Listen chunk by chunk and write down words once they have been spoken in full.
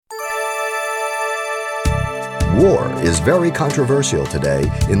War is very controversial today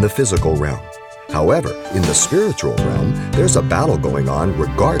in the physical realm. However, in the spiritual realm, there's a battle going on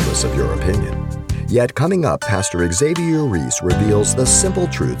regardless of your opinion. Yet coming up, Pastor Xavier Reese reveals the simple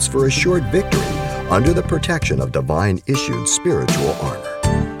truths for assured victory under the protection of divine-issued spiritual armor.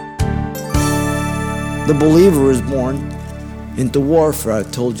 The believer is born into warfare.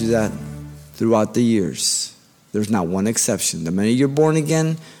 I've told you that throughout the years. There's not one exception. The minute you're born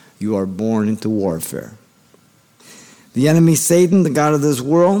again, you are born into warfare. The enemy, Satan, the god of this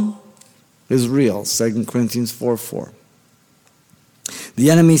world, is real. 2 Corinthians 4:4. The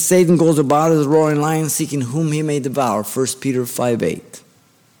enemy, Satan, goes about as a roaring lion, seeking whom he may devour. 1 Peter 5:8.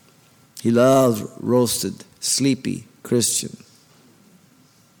 He loves roasted, sleepy Christian.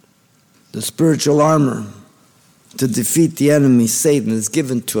 The spiritual armor to defeat the enemy, Satan, is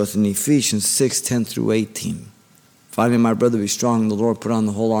given to us in Ephesians 6:10 through 18. Finally, my brother, be strong in the Lord, put on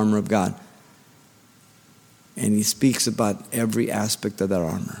the whole armor of God. And he speaks about every aspect of that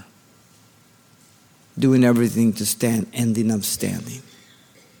armor. Doing everything to stand, ending up standing.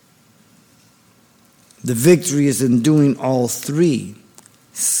 The victory is in doing all three.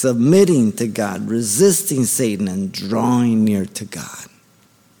 Submitting to God, resisting Satan, and drawing near to God.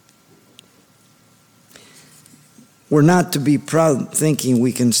 We're not to be proud thinking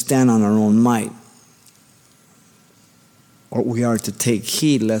we can stand on our own might. Or we are to take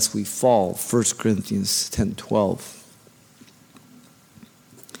heed lest we fall. 1 Corinthians 10:12.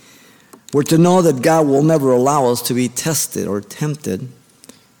 We're to know that God will never allow us to be tested or tempted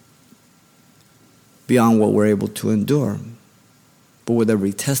beyond what we're able to endure. But with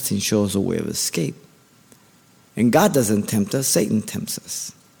every testing shows a way of escape. And God doesn't tempt us, Satan tempts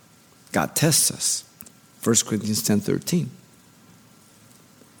us. God tests us. 1 Corinthians 10:13.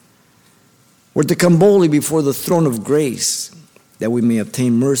 We're to come boldly before the throne of grace, that we may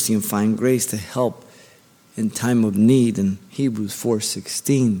obtain mercy and find grace to help in time of need, in Hebrews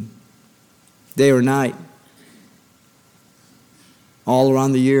 4:16. Day or night, all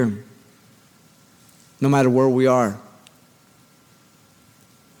around the year, no matter where we are.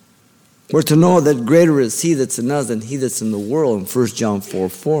 We're to know that greater is he that's in us than he that's in the world, in 1 John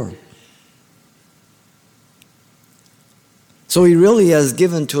 4:4. So he really has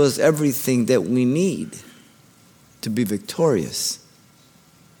given to us everything that we need to be victorious.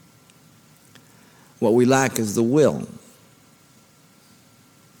 What we lack is the will.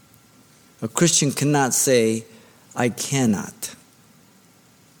 A Christian cannot say, I cannot.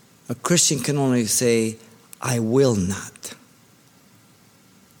 A Christian can only say, I will not.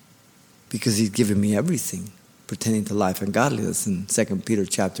 Because he's given me everything pertaining to life and godliness in 2 Peter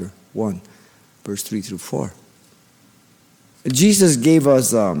chapter 1, verse 3 through 4. Jesus gave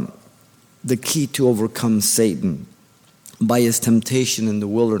us the key to overcome Satan by his temptation in the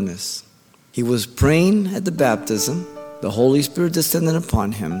wilderness. He was praying at the baptism. The Holy Spirit descended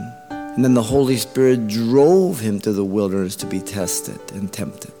upon him. And then the Holy Spirit drove him to the wilderness to be tested and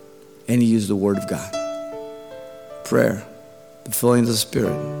tempted. And he used the Word of God. Prayer, the filling of the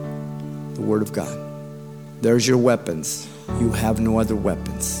Spirit, the Word of God. There's your weapons. You have no other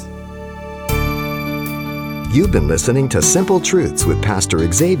weapons. You've been listening to Simple Truths with Pastor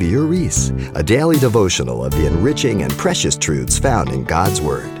Xavier Reese, a daily devotional of the enriching and precious truths found in God's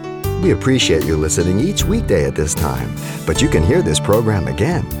Word. We appreciate you listening each weekday at this time, but you can hear this program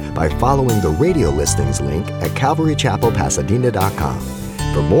again by following the radio listings link at CalvaryChapelPasadena.com.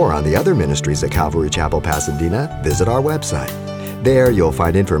 For more on the other ministries at Calvary Chapel Pasadena, visit our website. There you'll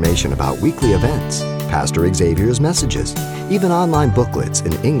find information about weekly events, Pastor Xavier's messages, even online booklets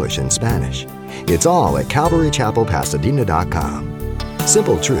in English and Spanish. It's all at CalvaryChapelPasadena.com.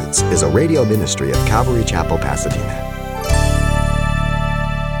 Simple Truths is a radio ministry of Calvary Chapel, Pasadena.